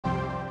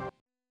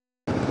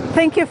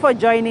Thank you for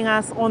joining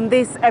us on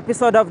this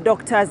episode of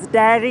Doctor's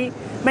Diary.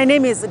 My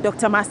name is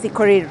Dr. Mercy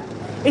Korir.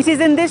 It is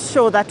in this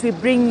show that we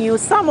bring you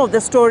some of the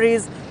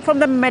stories from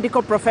the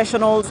medical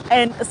professionals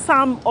and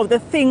some of the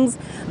things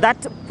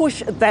that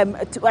push them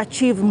to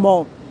achieve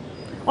more.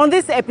 On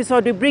this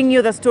episode, we bring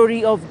you the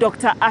story of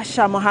Dr.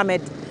 Asha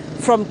Mohammed,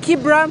 from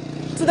Kibra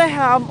to the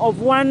helm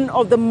of one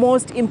of the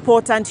most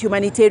important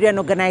humanitarian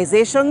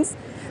organizations,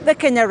 the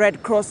Kenya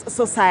Red Cross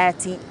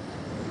Society.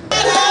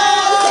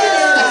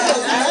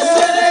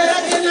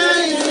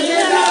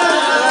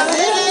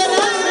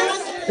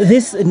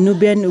 These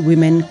Nubian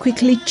women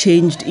quickly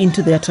changed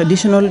into their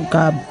traditional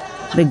garb,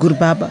 the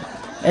gurbaba,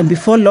 and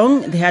before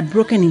long they had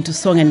broken into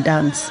song and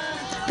dance.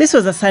 This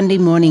was a Sunday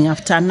morning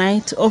after a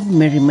night of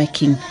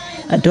merrymaking.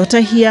 A daughter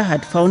here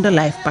had found a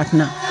life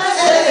partner.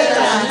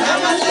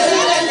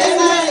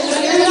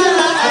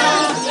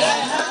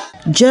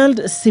 Gelled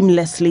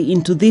seamlessly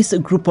into this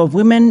group of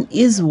women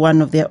is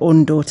one of their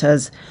own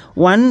daughters,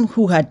 one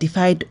who had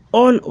defied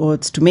all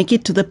odds to make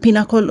it to the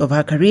pinnacle of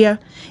her career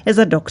as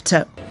a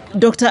doctor.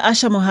 Dr.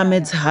 Asha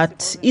Mohammed's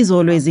heart is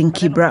always in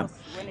Kibra.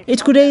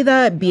 It could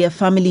either be a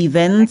family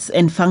events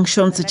and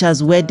functions such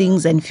as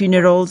weddings and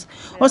funerals,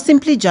 or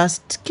simply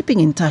just keeping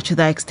in touch with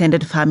our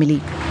extended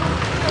family.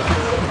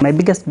 My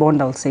biggest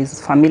bond, I'll say,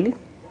 is family.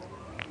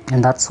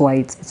 And that's why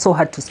it's so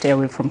hard to stay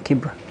away from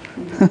Kibra.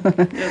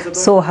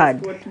 So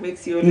hard. What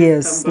makes you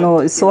yes,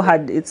 no, it's so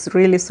hard. It's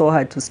really so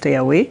hard to stay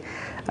away.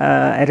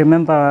 I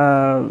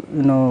remember,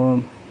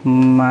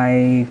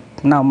 my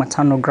now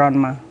maternal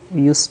grandma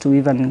used to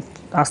even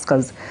ask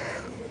us,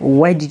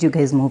 why did you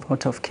guys move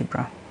out of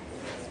Kibra?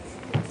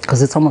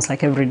 Because it's almost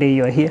like every day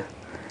you're here.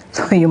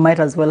 So you might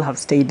as well have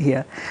stayed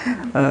here.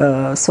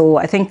 So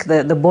I think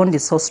the bond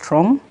is so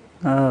strong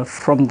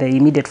from the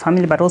immediate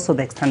family, but also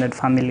the extended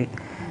family.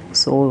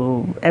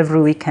 So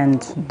every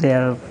weekend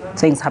there are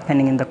things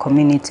happening in the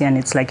community, and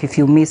it's like if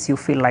you miss, you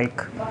feel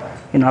like,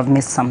 I've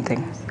missed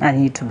something. I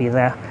need to be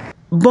there.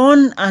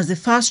 Born as the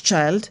first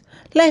child,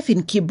 life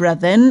in Kibra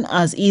then,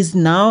 as is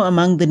now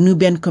among the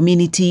Nubian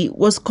community,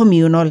 was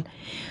communal.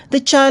 The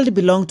child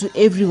belonged to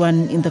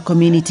everyone in the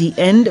community,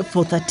 and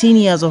for 13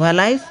 years of her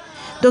life,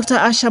 Dr.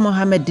 Asha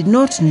Mohammed did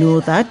not know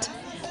that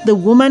the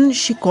woman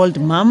she called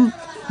mom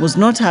was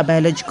not her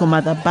biological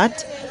mother,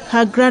 but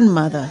her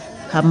grandmother,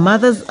 her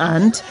mother's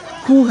aunt,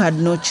 who had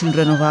no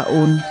children of her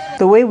own.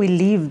 The way we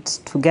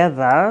lived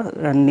together,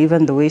 and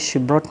even the way she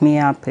brought me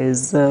up,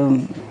 is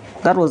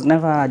that was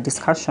never a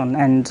discussion,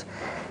 and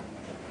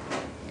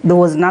there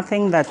was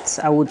nothing that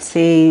I would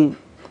say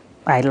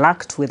I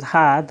lacked with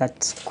her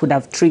that could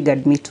have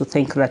triggered me to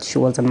think that she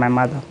wasn't my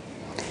mother.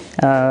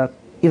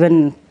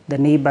 Even the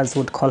neighbors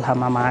would call her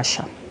Mama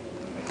Asha.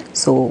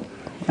 So,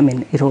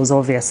 it was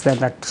obvious then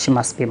that she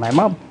must be my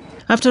mom.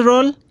 After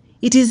all,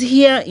 it is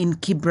here in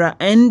Kibra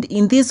and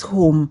in this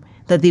home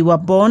that they were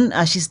born,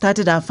 as she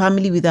started her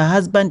family with her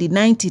husband in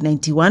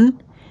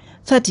 1991,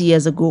 30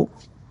 years ago.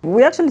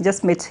 We actually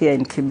just met here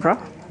in Kibra.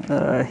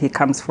 He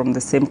comes from the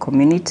same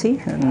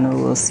community, and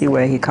we'll see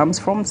where he comes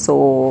from.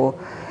 So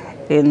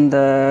in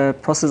the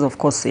process, of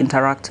course,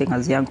 interacting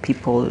as young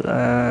people,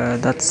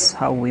 that's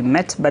how we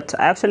met. But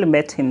I actually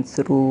met him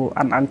through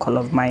an uncle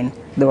of mine.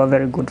 They were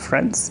very good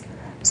friends,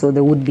 so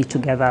they would be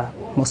together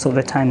most of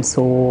the time.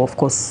 So, of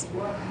course,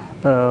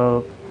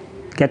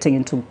 getting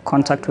into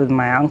contact with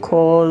my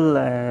uncle,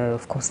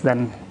 of course,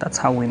 then that's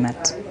how we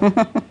met.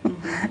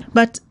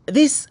 But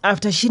this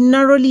after she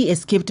narrowly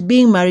escaped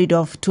being married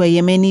off to a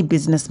Yemeni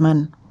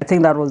businessman. I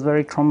think that was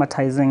very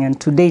traumatizing, and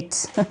to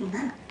date,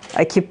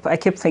 I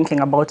keep thinking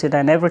about it,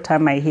 and every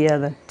time I hear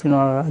that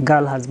a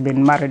girl has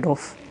been married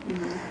off,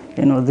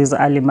 these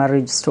early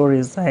marriage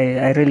stories,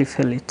 I really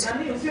feel it.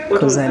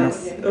 What was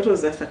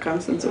the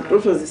circumstance?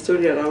 What was the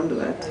story around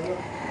that?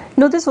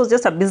 No, this was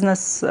just a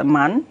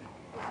businessman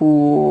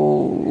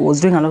who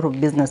was doing a lot of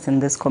business in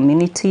this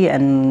community,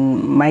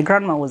 and my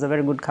grandma was a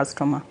very good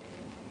customer.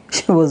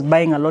 She was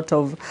buying a lot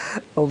of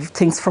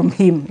things from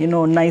him,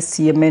 nice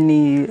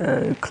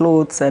Yemeni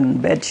clothes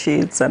and bed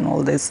sheets and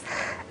all this.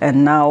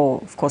 And now,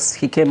 of course,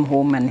 he came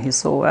home and he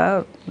saw,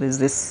 well, there's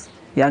this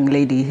young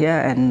lady here,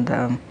 and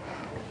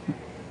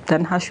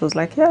then Hash was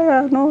like,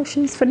 no,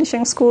 she's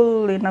finishing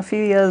school in a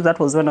few years. That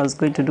was when I was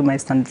going to do my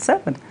standard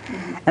 7.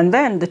 And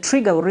then the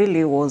trigger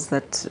really was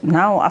that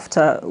now,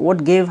 after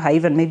what gave her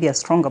even maybe a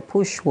stronger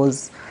push,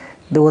 was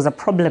there was a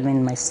problem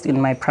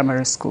in my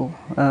primary school.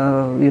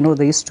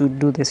 They used to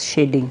do this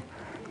shading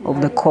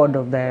of the code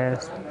of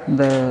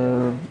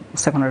the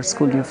secondary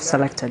school you've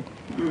selected.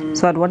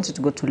 So I'd wanted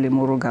to go to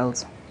Limuru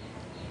Girls.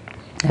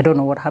 I don't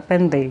know what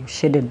happened. They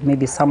shaded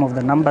maybe some of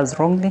the numbers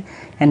wrongly,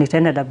 and it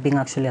ended up being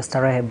actually a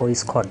Starehe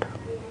boys code.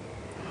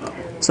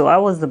 So I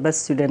was the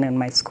best student in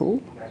my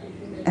school,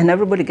 and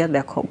everybody got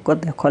their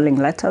calling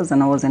letters,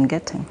 and I wasn't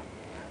getting.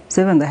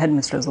 So even the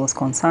headmistress was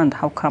concerned,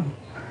 how come?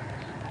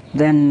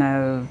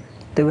 Then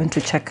they went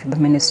to check the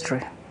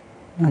ministry,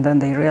 and then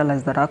they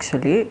realized that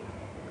actually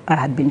I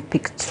had been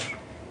picked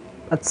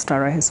at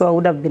Starehe. So I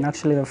would have been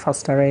actually the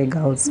first Starehe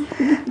girls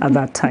at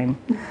that time.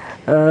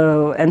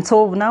 And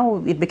so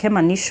now it became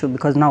an issue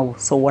because now,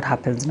 so what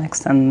happens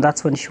next? And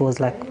that's when she was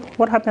like,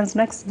 what happens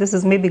next? This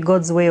is maybe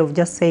God's way of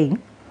just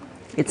saying,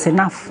 it's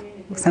enough.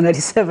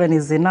 97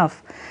 is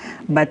enough.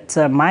 But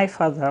my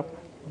father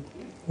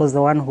was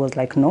the one who was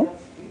like, no,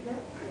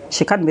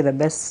 she can't be the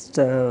best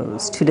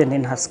student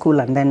in her school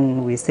and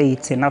then we say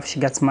it's enough, she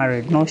gets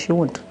married. No, she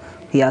won't.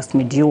 He asked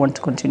me, do you want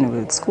to continue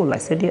with school? I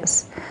said,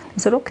 yes. He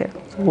said, okay,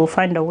 so we'll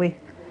find a way.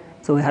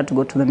 So we had to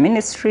go to the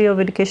Ministry of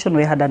Education.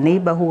 We had a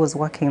neighbor who was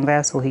working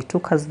there, so he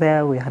took us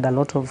there. We had a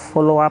lot of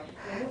follow-up.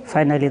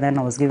 Finally, then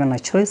I was given a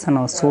choice and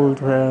I was told,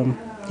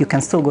 you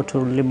can still go to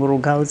Limuru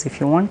Girls if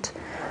you want,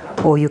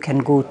 or you can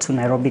go to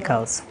Nairobi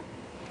Girls.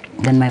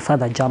 Then my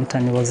father jumped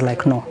and he was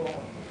like, no,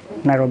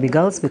 Nairobi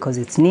Girls because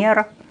it's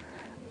nearer.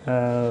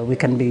 We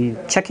can be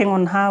checking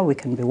on her, we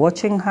can be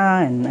watching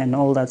her and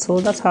all that.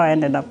 So that's how I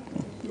ended up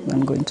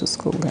going to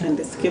school there. And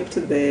escaped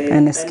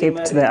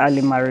the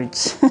early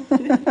marriage.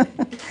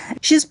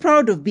 She's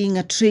proud of being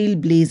a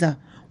trailblazer,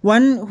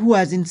 one who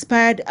has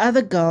inspired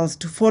other girls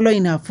to follow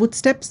in her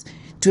footsteps,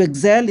 to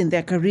excel in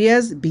their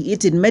careers, be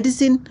it in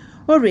medicine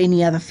or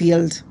any other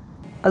field.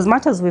 As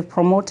much as we've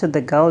promoted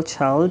the girl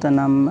child, and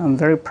I'm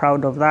very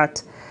proud of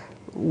that,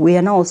 we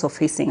are now also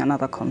facing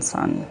another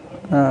concern.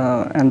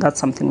 And that's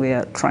something we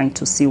are trying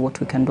to see what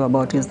we can do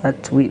about, is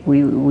that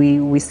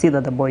we see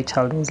that the boy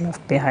child was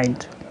left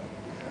behind.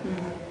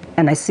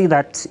 And I see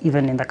that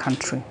even in the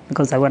country,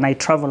 because when I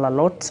travel a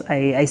lot,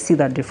 I see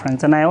that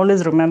difference. And I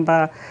always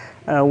remember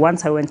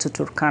once I went to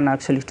Turkana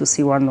actually to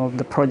see one of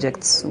the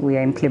projects we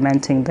are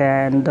implementing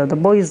there, and the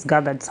boys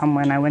gathered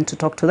somewhere and I went to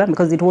talk to them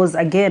because it was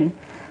again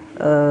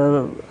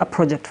a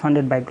project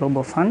funded by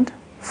Global Fund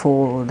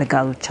for the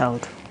girl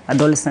child,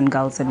 adolescent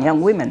girls and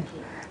young women.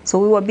 So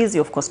we were busy,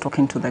 of course,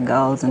 talking to the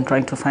girls and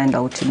trying to find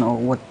out,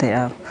 what they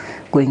are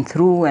going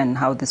through and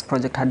how this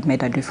project had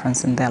made a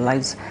difference in their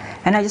lives.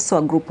 And I just saw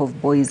a group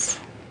of boys,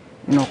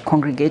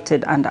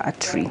 congregated under a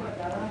tree.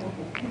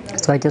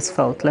 So I just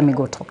felt, let me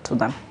go talk to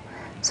them.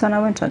 So I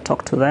went and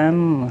talked to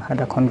them,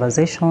 had a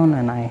conversation,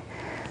 and I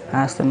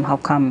asked them, how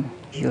come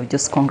you're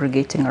just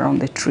congregating around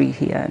the tree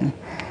here?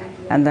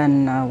 And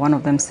then one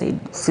of them said,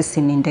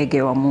 Sisi ni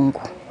ndege wa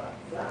Mungu.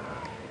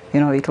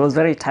 It was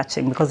very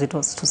touching because it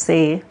was to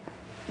say,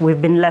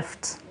 we've been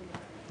left.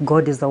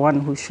 God is the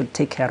one who should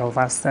take care of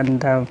us.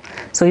 And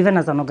so even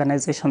as an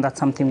organization, that's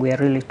something we are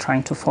really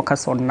trying to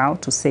focus on now,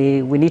 to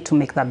say we need to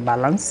make that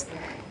balance.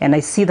 And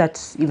I see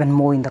that even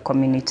more in the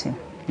community,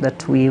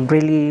 that we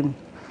really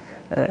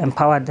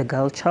empowered the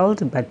girl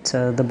child, but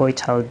the boy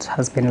child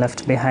has been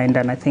left behind.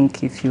 And I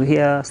think if you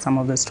hear some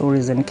of the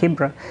stories in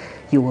Kibra,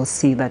 you will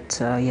see that,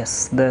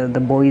 yes,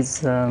 the boys,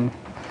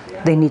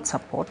 they need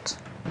support.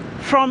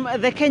 From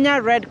the Kenya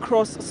Red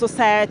Cross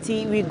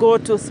Society, we go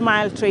to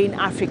Smile Train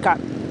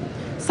Africa.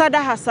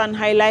 Sada Hassan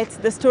highlights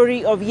the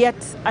story of yet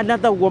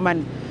another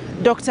woman,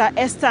 Dr.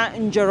 Esther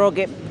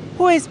Njoroge,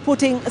 who is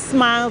putting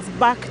smiles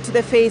back to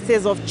the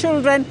faces of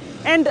children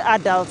and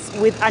adults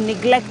with a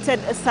neglected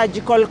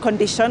surgical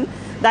condition,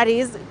 that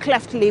is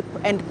cleft lip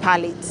and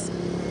palate.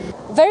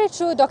 Very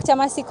true, Dr.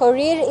 Masi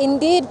Korir.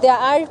 Indeed, there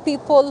are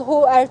people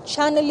who are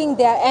channeling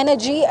their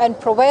energy and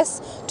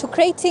prowess to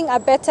creating a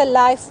better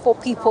life for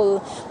people.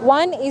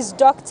 One is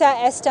Dr.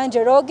 Esther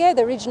Njoroge,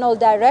 the Regional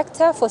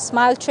Director for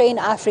Smile Train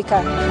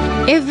Africa.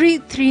 Every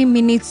 3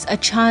 minutes, a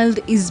child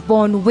is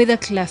born with a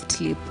cleft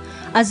lip.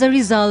 As a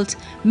result,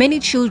 many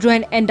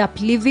children end up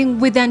living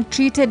with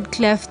untreated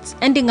clefts,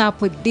 ending up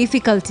with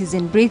difficulties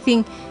in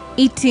breathing,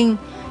 eating,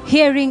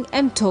 hearing,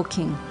 and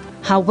talking.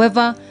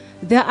 However,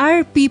 there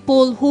are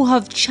people who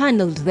have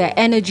channeled their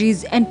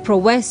energies and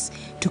prowess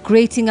to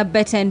creating a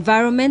better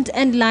environment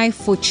and life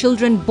for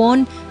children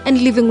born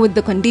and living with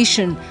the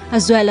condition,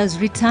 as well as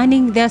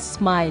returning their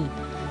smile.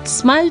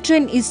 Smile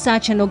Train is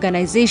such an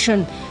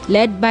organization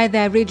led by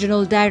their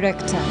regional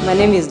director. My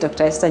name is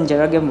Dr. Esther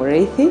Njoroge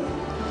Mureithi.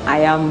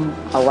 I am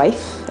a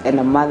wife and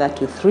a mother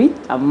to 3.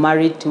 I'm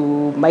married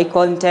to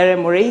Michael Ntere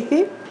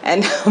Mureithi.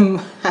 And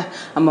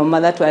I'm a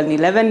mother to an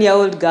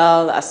 11-year-old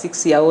girl, a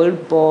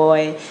 6-year-old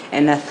boy,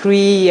 and a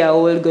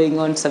 3-year-old going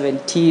on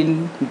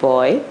 17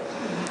 boy.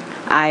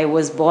 I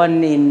was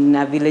born in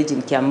a village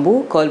in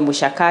Kiambu called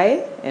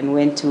Mushakae and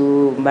went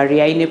to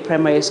Mariaine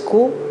Primary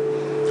School,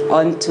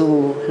 on to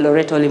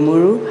Loreto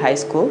Limuru High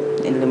School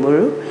in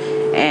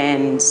Limuru,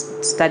 and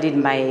studied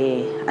my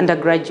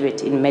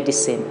undergraduate in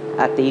medicine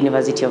at the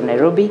University of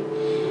Nairobi.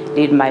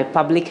 Did my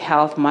public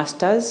health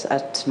masters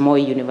at Moi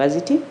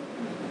University,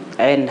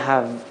 and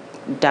have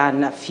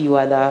done a few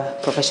other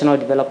professional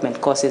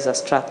development courses at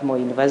Strathmore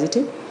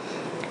University,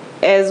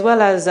 as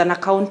well as an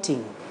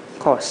accounting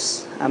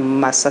course.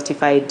 I'm a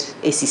certified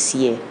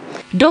ACCA.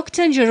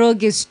 Dr.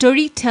 Njoroge's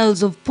story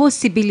tells of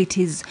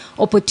possibilities,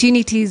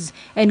 opportunities,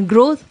 and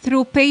growth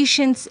through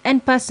patience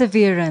and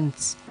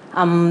perseverance.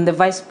 I'm the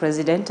Vice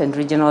President and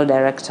Regional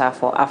Director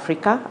for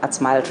Africa at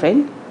Smile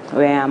Train,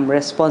 where I'm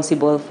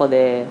responsible for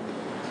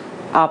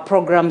our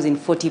programs in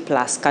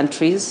 40+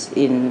 countries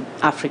in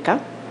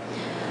Africa.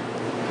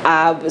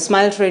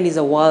 Smile Train is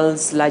the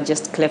world's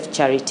largest cleft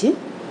charity,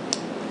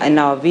 and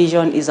our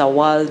vision is a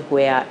world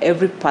where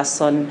every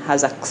person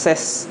has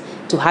access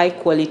to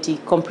high-quality,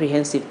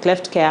 comprehensive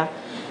cleft care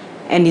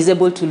and is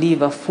able to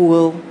live a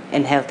full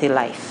and healthy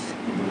life.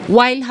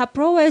 While her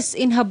prowess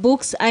in her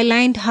books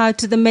aligned her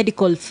to the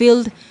medical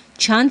field,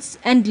 chance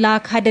and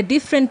luck had a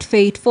different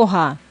fate for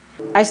her.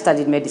 I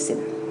studied medicine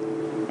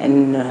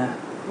and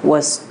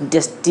was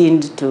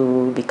destined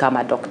to become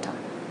a doctor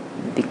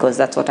because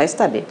that's what I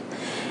studied.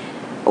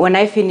 When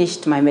I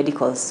finished my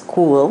medical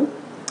school,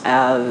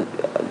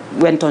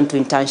 went on to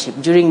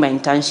internship. During my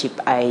internship,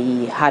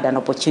 I had an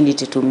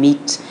opportunity to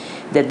meet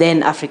the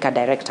then Africa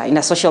director in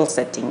a social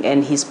setting,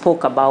 and he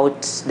spoke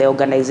about the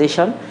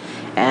organization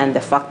and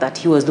the fact that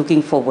he was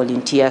looking for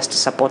volunteers to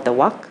support the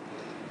work.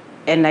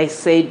 And I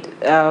said,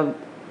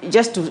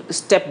 just to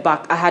step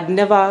back, I had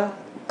never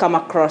come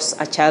across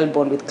a child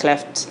born with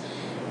cleft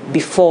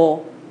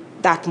before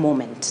that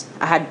moment.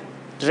 I had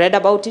read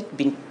about it,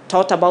 been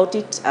taught about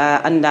it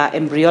under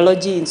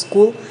embryology in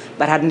school,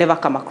 but had never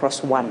come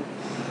across one.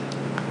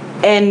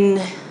 And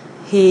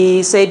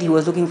he said he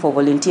was looking for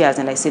volunteers,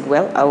 and I said,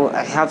 well,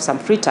 I have some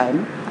free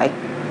time. I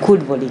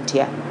could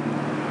volunteer.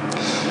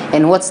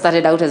 And what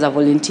started out as a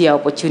volunteer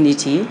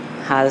opportunity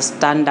has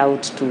turned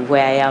out to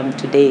where I am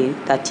today,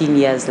 13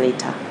 years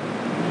later.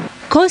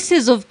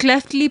 Causes of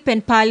cleft lip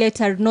and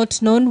palate are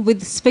not known,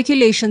 with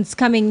speculations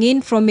coming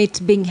in from it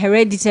being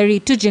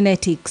hereditary to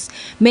genetics.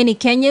 Many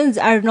Kenyans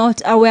are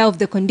not aware of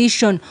the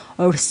condition,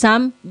 or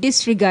some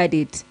disregard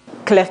it.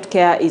 Cleft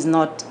care is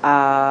not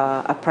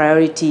a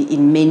priority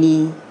in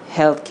many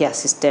healthcare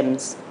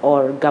systems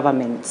or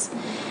governments.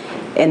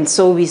 And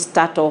so we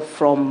start off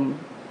from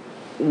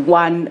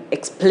one,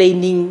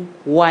 explaining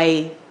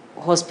why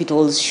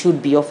hospitals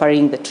should be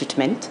offering the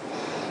treatment,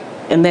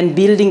 and then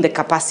building the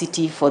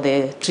capacity for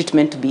the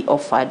treatment to be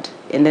offered,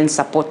 and then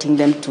supporting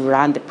them to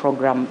run the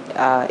program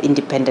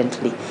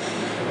independently.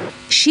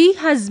 She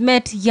has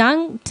met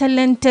young,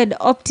 talented,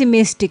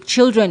 optimistic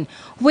children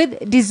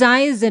with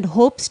desires and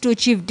hopes to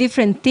achieve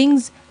different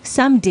things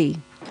someday.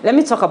 Let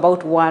me talk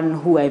about one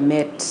who I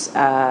met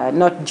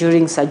not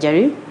during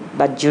surgery,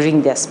 but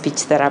during their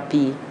speech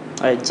therapy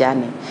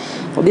journey.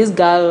 This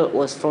girl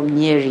was from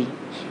Nyeri,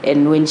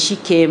 and when she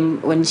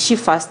came,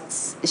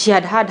 she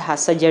had had her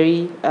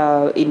surgery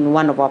in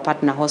one of our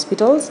partner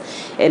hospitals,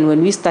 and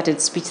when we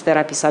started speech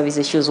therapy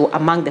services, she was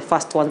among the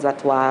first ones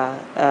that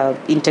were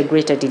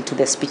integrated into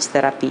the speech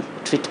therapy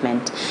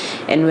treatment.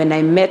 And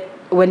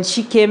when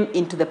she came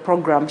into the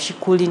program, she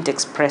couldn't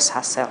express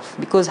herself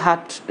because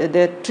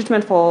the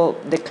treatment for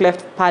the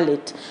cleft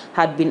palate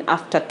had been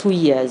after 2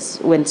 years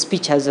when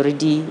speech has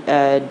already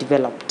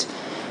developed,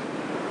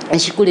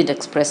 and she couldn't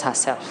express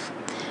herself.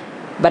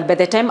 But by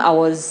the time I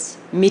was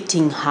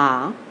meeting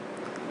her,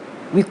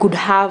 we could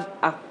have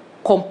a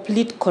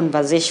complete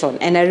conversation.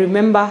 And I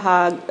remember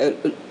her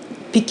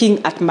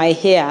picking at my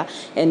hair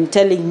and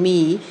telling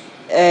me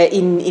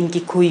in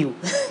Kikuyu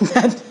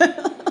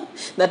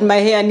that my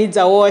hair needs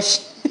a wash.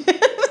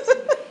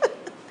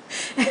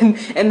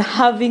 and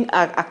having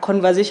a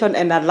conversation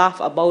and a laugh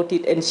about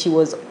it. And she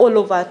was all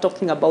over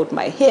talking about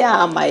my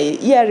hair, my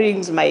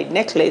earrings, my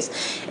necklace.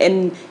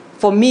 And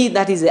for me,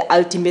 that is the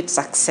ultimate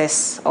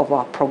success of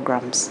our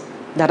programs.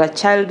 That a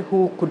child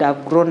who could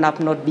have grown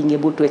up not being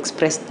able to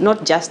express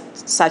not just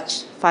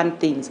such fun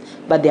things,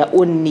 but their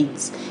own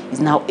needs, is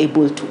now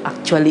able to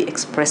actually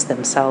express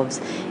themselves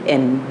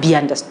and be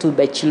understood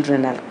by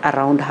children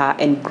around her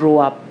and grow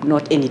up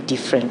not any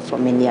different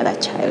from any other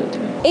child.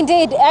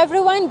 Indeed,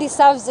 everyone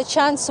deserves a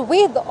chance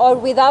with or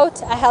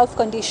without a health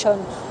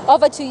condition.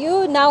 Over to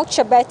you now,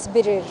 Chebet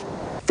Birir.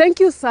 Thank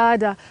you,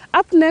 Saada.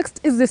 Up next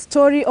is the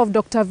story of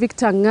Dr.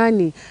 Victor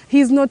Ngani.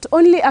 He is not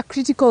only a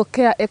critical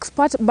care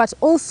expert, but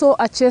also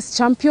a chess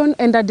champion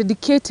and a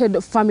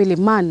dedicated family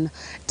man.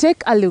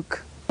 Take a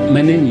look.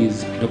 My name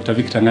is Dr.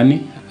 Victor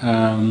Ngani.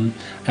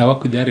 I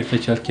work with the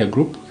RFH Healthcare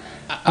Group.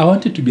 I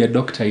wanted to be a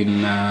doctor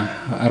in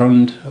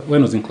around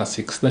when I was in class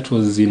 6. That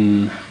was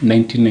in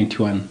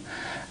 1991.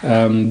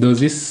 There was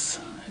this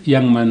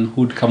young man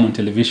who would come on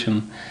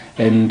television,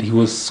 and he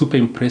was super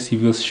impressive.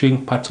 He was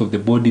showing parts of the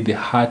body, the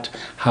heart,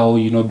 how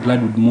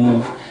blood would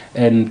move,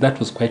 and that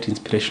was quite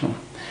inspirational.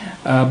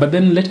 But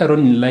then later on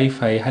in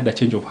life, I had a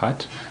change of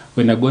heart.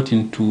 When I got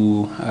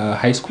into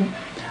high school,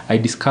 I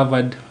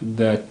discovered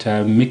that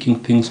making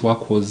things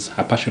work was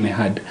a passion I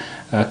had.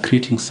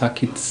 Creating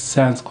circuits,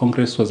 Science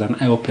Congress was an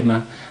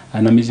eye-opener,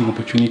 an amazing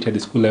opportunity at the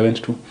school I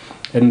went to.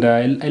 And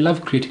I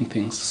love creating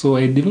things. So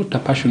I developed a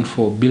passion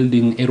for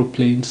building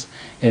aeroplanes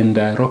and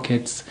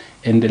rockets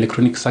and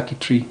electronic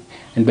circuitry.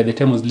 And by the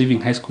time I was leaving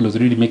high school, I was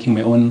really making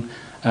my own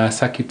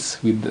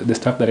circuits with the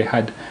stuff that I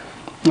had.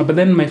 But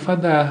then my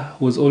father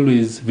was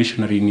always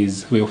visionary in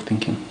his way of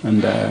thinking.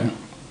 And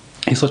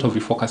he sort of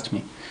refocused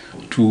me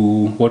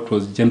to what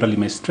was generally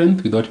my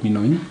strength without me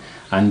knowing.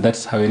 And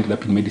that's how I ended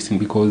up in medicine,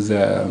 because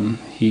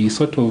he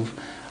sort of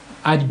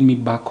added me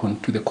back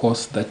onto the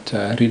course that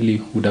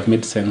really would have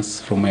made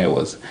sense from where I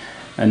was.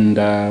 And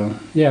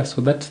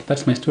so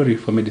that's my story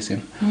for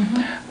medicine.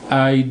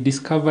 I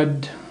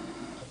discovered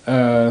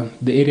the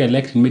area I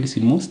liked in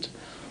medicine most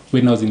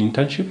When I was in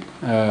internship,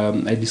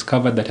 I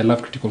discovered that I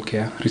love critical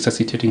care,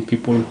 resuscitating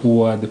people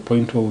who are at the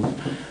point of,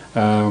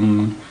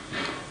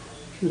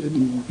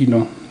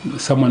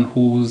 someone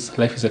whose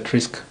life is at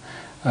risk.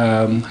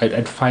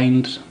 I'd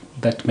find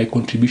that my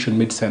contribution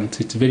made sense.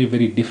 It's very,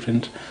 very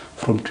different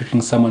from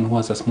treating someone who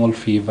has a small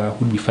fever,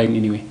 who'd be fine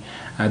anyway.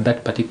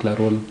 That particular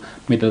role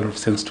made a lot of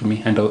sense to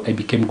me, and I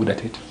became good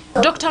at it.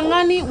 Dr.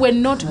 Ngani,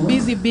 when not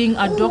busy being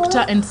a doctor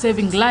and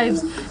saving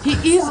lives, he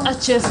is a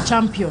chess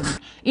champion.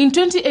 In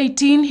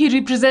 2018, he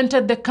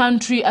represented the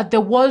country at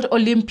the World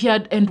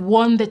Olympiad and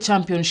won the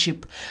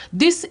championship.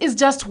 This is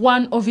just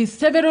one of his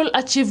several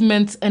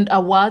achievements and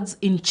awards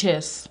in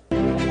chess.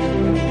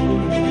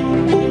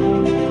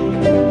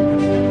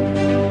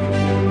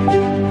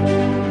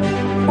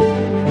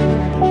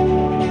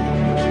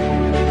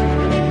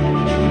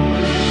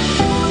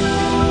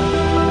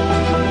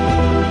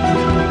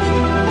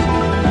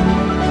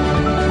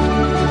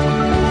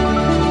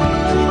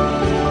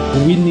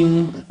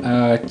 Winning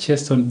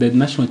chess on the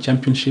national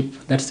championship,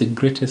 that's the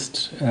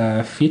greatest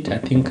feat I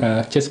think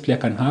a chess player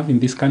can have in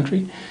this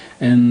country.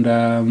 And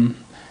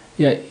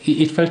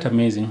it felt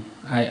amazing,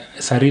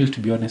 surreal to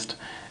be honest.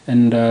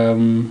 And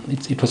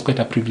it was quite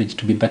a privilege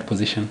to be in that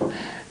position.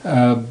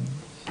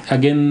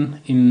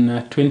 Again,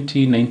 in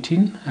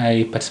 2019,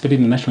 I participated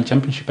in the national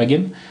championship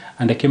again,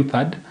 and I came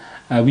third,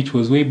 which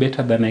was way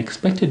better than I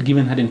expected,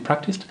 given I hadn't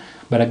practiced.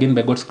 But again,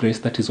 by God's grace,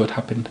 that is what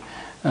happened.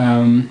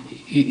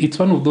 It's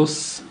one of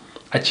those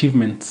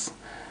achievements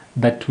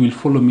that will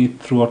follow me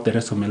throughout the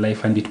rest of my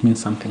life, and it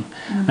means something.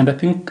 And I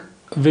think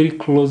very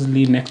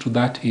closely next to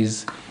that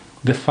is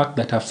the fact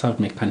that I've served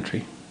my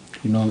country.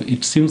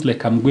 It seems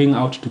like I'm going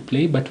out to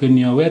play, but when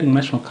you're wearing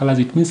national colors,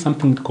 it means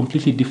something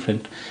completely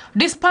different.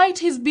 Despite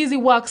his busy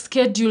work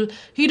schedule,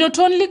 he not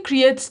only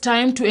creates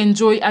time to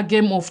enjoy a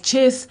game of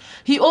chess,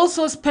 he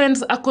also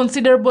spends a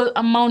considerable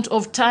amount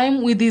of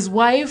time with his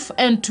wife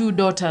and 2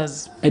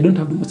 daughters. I don't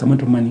have the most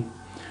amount of money,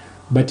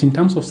 but in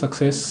terms of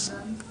success,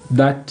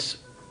 that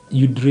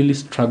you'd really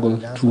struggle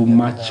to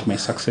match my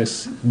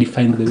success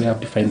defined the way I've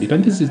defined it.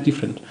 And this is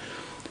different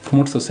from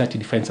what society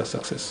defines as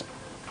success.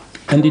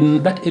 And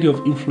in that area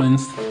of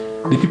influence,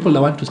 the people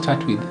I want to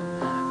start with,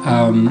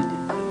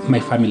 my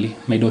family,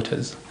 my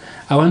daughters,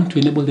 I want to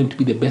enable them to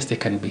be the best they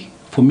can be.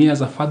 For me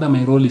as a father,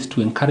 my role is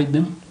to encourage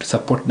them, to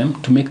support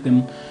them, to make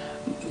them,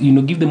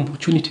 give them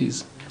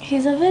opportunities.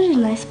 He's a very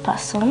nice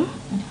person.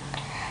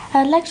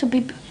 I'd like to be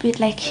a bit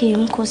like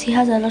him because he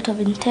has a lot of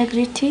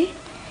integrity.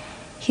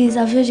 He's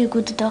a very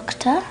good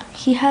doctor.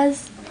 He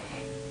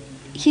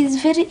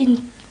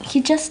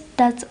just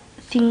does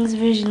things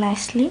very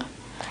nicely.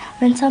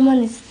 When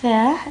someone is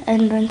there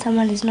and when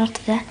someone is not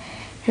there,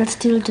 he'll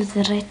still do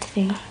the right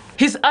thing.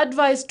 His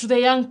advice to the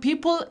young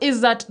people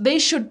is that they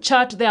should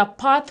chart their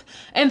path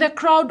and the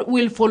crowd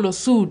will follow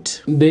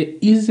suit. The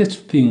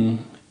easiest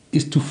thing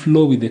is to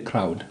flow with the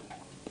crowd.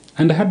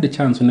 And I had the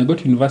chance when I got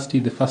to university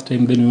the first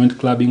time, then we went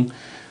clubbing,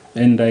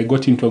 and I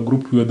got into a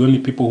group, we were the only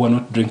people who were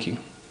not drinking,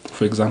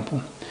 for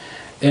example.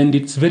 And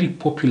it's very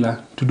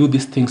popular to do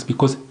these things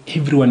because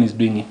everyone is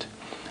doing it.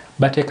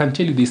 But I can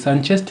tell you this,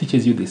 and chess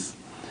teaches you this,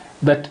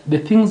 that the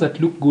things that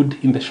look good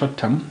in the short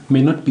term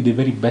may not be the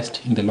very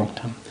best in the long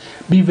term.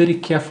 Be very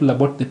careful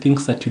about the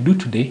things that you do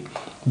today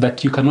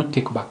that you cannot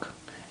take back.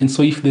 And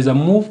so if there's a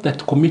move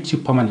that commits you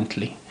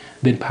permanently,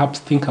 then perhaps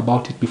think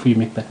about it before you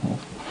make that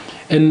move.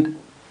 And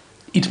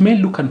it may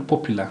look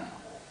unpopular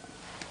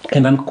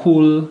and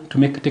uncool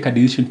to take a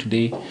decision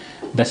today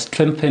that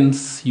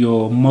strengthens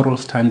your moral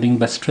standing,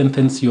 that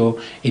strengthens your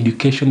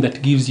education,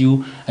 that gives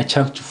you a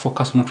chance to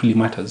focus on what really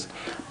matters.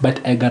 But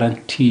I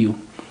guarantee you,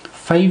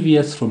 5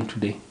 years from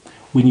today,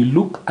 when you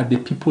look at the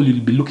people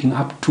you'll be looking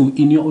up to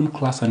in your own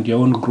class and your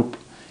own group,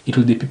 it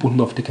will be people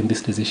who have taken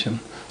this decision.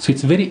 So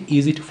it's very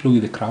easy to flow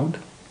with the crowd.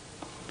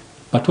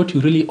 But what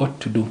you really ought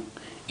to do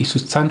is to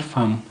stand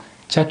firm,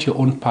 chart your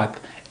own path,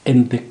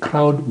 and the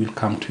crowd will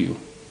come to you.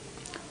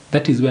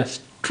 That is where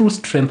true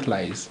strength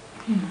lies.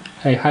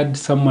 I had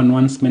someone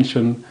once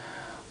mention,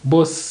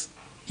 boss,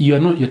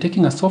 you're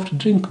taking a soft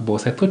drink,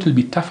 boss. I thought it would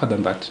be tougher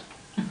than that.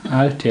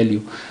 I'll tell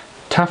you,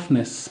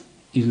 toughness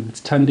is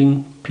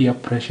withstanding peer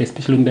pressure,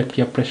 especially when that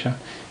peer pressure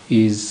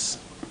is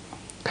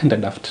kind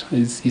of daft.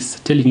 It's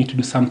telling you to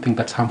do something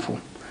that's harmful.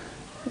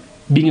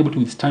 Being able to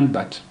withstand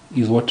that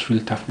is what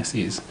real toughness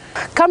is.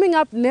 Coming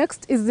up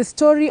next is the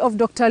story of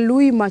Dr.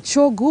 Louis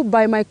Machogu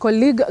by my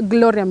colleague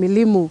Gloria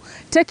Milimu.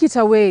 Take it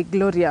away,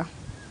 Gloria.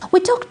 We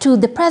talked to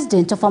the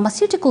president of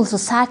Pharmaceutical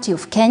Society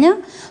of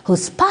Kenya,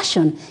 whose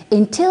passion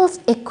entails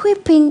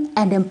equipping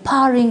and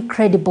empowering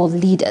credible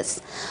leaders.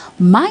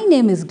 My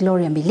name is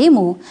Gloria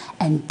Milimu,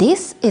 and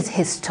this is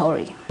his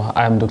story.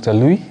 I am Dr.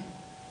 Louis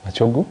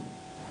Machogu.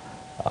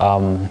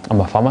 I'm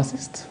a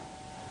pharmacist.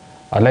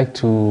 I like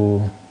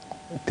to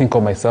think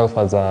of myself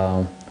as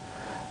a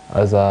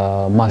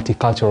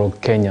multicultural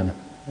Kenyan.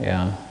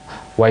 Yeah.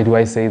 Why do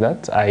I say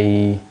that?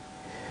 I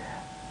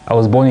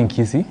was born in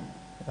Kisii.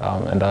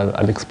 And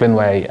I'll explain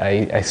why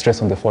I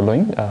stress on the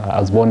following. I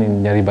was born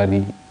in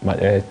Nairobi,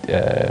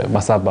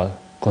 Masaba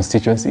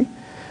constituency.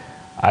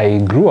 I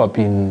grew up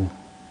in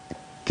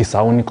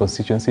Kisauni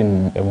constituency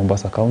in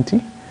Mombasa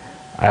County.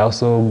 I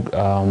also,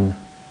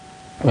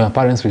 when my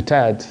parents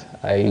retired,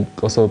 I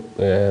also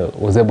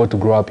was able to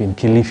grow up in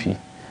Kilifi.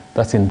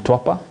 That's in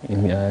Twapa,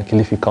 in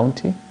Kilifi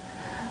County.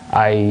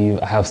 I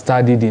have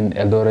studied in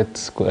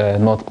Eldoret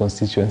North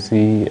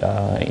constituency,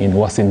 in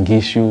Uasin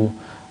Gishu.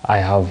 I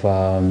have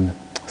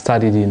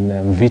studied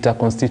in Vita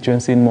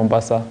constituency in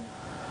Mombasa.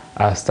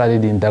 I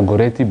studied in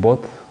Dagoretti,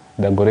 both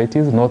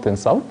Dagorettis, North and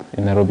South,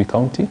 in Nairobi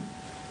County.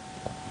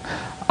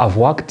 I've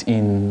worked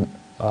in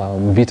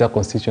Vita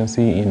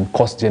constituency in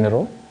Coast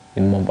General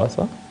in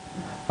Mombasa.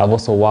 I've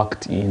also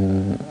worked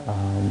in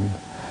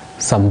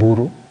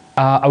Samburu.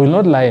 I will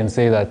not lie and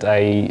say that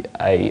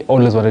I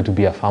always wanted to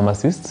be a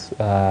pharmacist,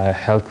 a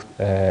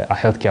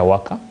healthcare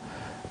worker,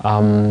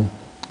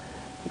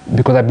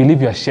 because I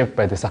believe you are shaped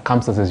by the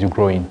circumstances you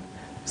grow in.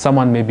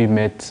 Someone maybe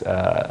met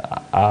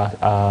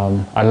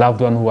a loved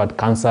one who had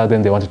cancer,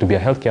 then they wanted to be a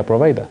healthcare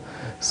provider.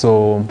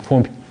 So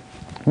for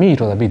me,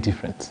 it was a bit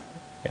different.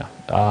 Yeah.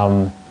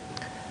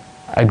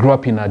 I grew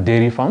up in a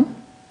dairy farm.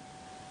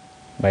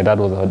 My dad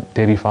was a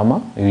dairy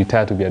farmer. He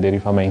retired to be a dairy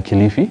farmer in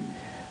Kilifi.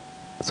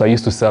 So I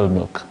used to sell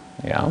milk.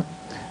 Yeah.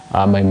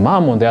 My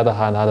mom, on the other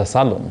hand, had a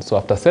salon. So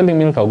after selling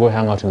milk, I'll go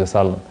hang out in the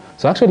salon.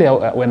 So actually,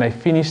 when I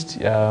finished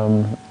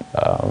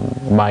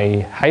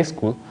my high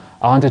school,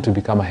 I wanted to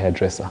become a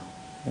hairdresser.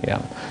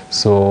 Yeah.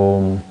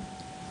 So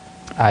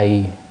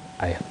I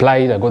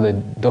applied. I got the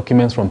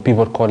documents from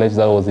Pivot College.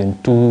 That was in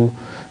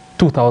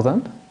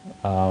 2000.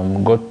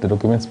 Got the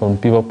documents from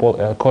Pivot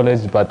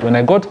College. But when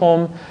I got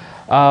home,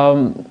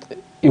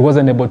 it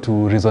wasn't able to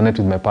resonate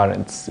with my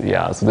parents.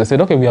 Yeah, so they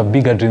said, okay, we have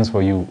bigger dreams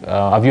for you.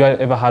 Have you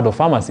ever heard of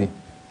pharmacy?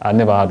 I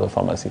never heard of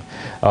pharmacy.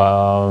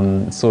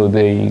 So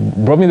they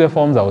brought me the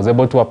forms. I was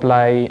able to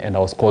apply, and I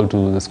was called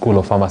to the School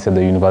of Pharmacy at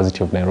the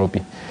University of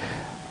Nairobi.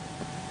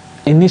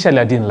 Initially,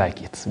 I didn't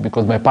like it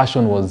because my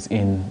passion was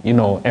in,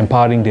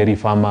 empowering dairy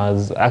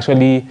farmers.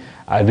 Actually,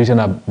 I'd written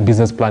a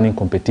business planning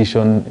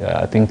competition.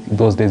 I think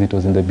those days it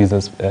was in the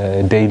Business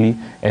Daily,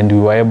 and we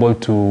were able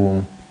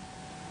to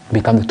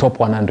become the top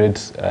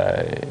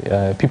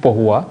 100 people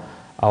who are,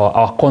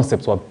 our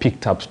concepts were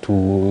picked up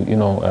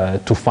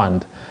to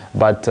fund.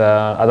 But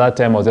at that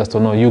time, I was just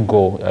told, no, you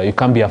go. You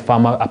can't be a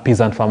farmer, a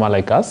peasant farmer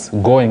like us.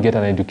 Go and get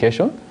an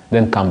education,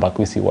 then come back,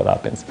 we see what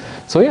happens.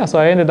 So yeah, so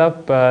I ended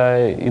up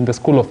in the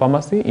School of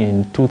Pharmacy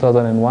in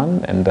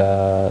 2001 and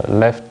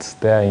left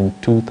there in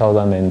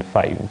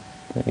 2005.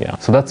 Yeah,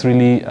 so that's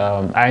really,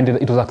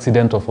 it was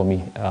accidental for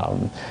me.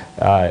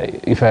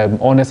 If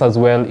I'm honest as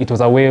well, it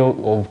was a way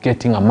of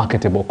getting a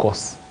marketable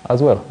course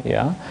as well,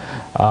 yeah.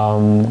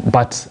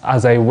 But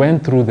as I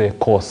went through the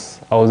course,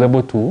 I was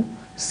able to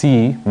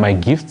see my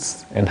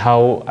gifts and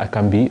how I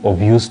can be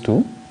of use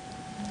to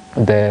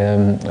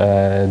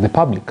the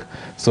public.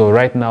 So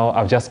right now,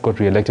 I've just got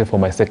re-elected for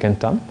my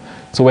second term.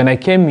 So when I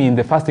came in,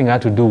 the first thing I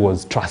had to do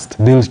was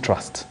build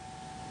trust.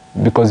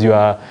 Because you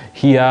are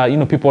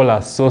here, people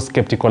are so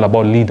skeptical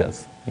about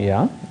leaders.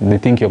 Yeah, they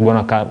think you're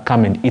going to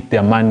come and eat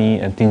their money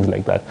and things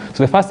like that.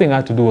 So the first thing I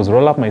had to do was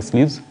roll up my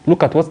sleeves,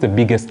 look at what's the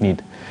biggest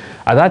need.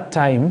 At that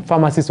time,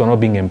 pharmacists were not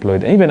being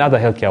employed, and even other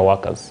healthcare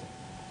workers,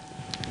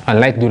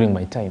 unlike during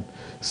my time.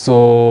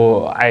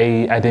 So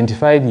I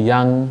identified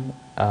young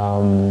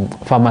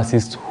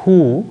pharmacists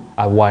who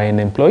were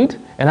unemployed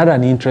and had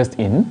an interest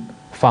in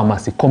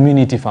pharmacy,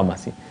 community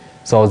pharmacy.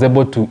 So I was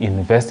able to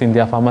invest in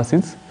their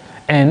pharmacies,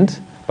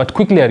 but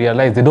quickly I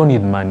realized they don't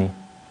need money.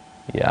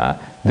 Yeah,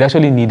 they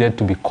actually needed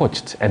to be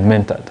coached and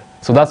mentored.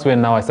 So that's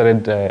when now I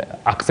started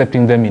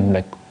accepting them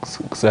in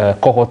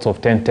cohorts of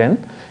 10-10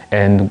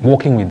 and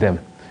working with them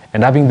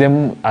and having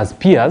them as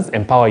peers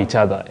empower each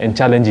other and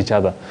challenge each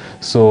other.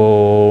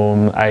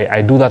 So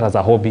I do that as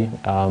a hobby.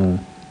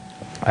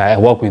 I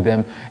work with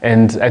them,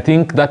 and I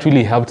think that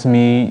really helped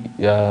me.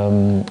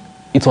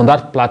 It's on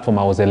that platform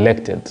I was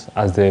elected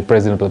as the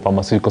president of the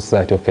Pharmaceutical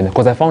Society of Kenya,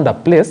 because I found a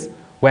place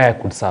where I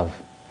could serve.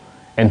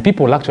 And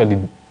people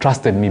actually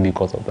trusted me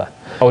because of that.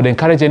 I would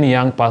encourage any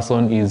young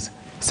person is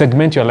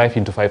segment your life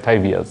into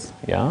five years.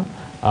 Yeah,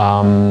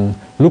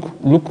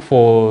 look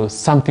for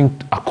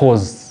something, a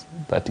cause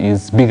that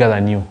is bigger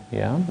than you.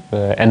 Yeah,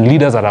 and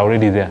leaders are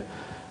already there,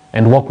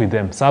 and work with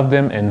them, serve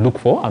them, and look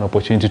for an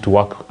opportunity to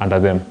work under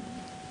them.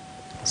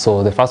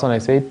 So the first one I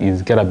said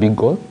is get a big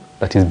goal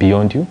that is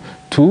beyond you.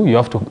 2, you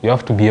have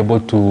to be able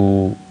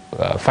to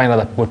find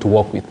other people to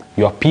work with,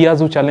 your peers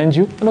who challenge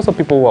you, and also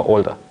people who are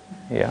older.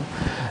 Yeah,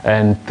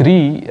 and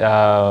 3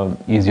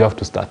 is you have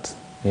to start.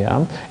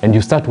 Yeah, and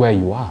you start where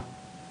you are.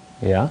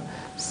 Yeah,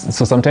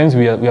 so sometimes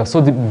we have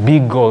so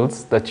big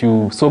goals that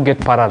you so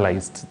get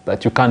paralyzed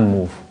that you can't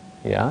move.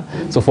 Yeah,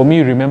 so for me,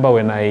 remember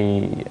when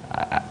I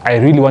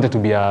really wanted to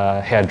be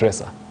a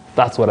hairdresser.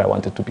 That's what I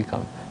wanted to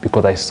become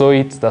because I saw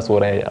it. That's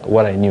what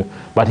I knew.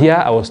 But here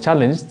I was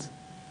challenged.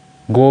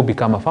 Go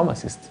become a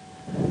pharmacist.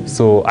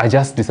 So I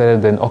just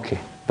decided then, okay,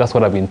 that's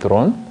what I've been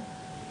thrown.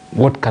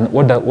 What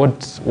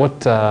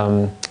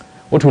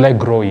will I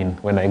grow in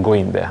when I go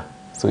in there?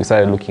 So we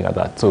started looking at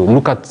that. So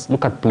look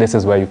at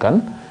places where you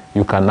can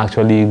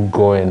actually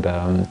go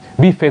and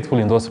be faithful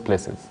in those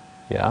places.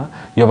 Yeah,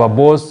 you have a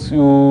boss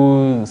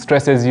who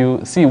stresses you.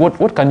 See,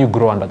 what can you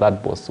grow under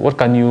that boss? What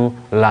can you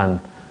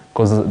learn?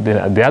 Because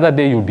the other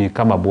day you'll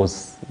become a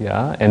boss,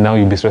 yeah, and now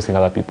you'll be stressing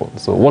other people.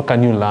 So what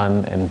can you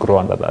learn and grow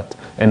under that?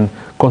 And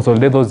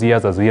consolidate those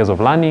years as years of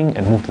learning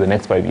and move to the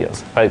next 5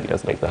 years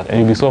like that. And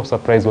you'll be so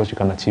surprised what you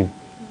can achieve.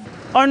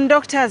 On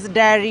Doctor's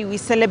Diary, we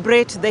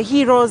celebrate the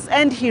heroes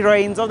and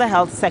heroines of the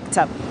health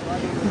sector.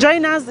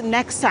 Join us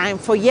next time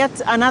for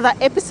yet another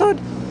episode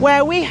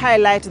where we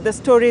highlight the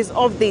stories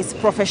of these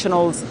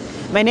professionals.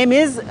 My name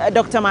is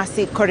Dr.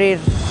 Mercy Korir.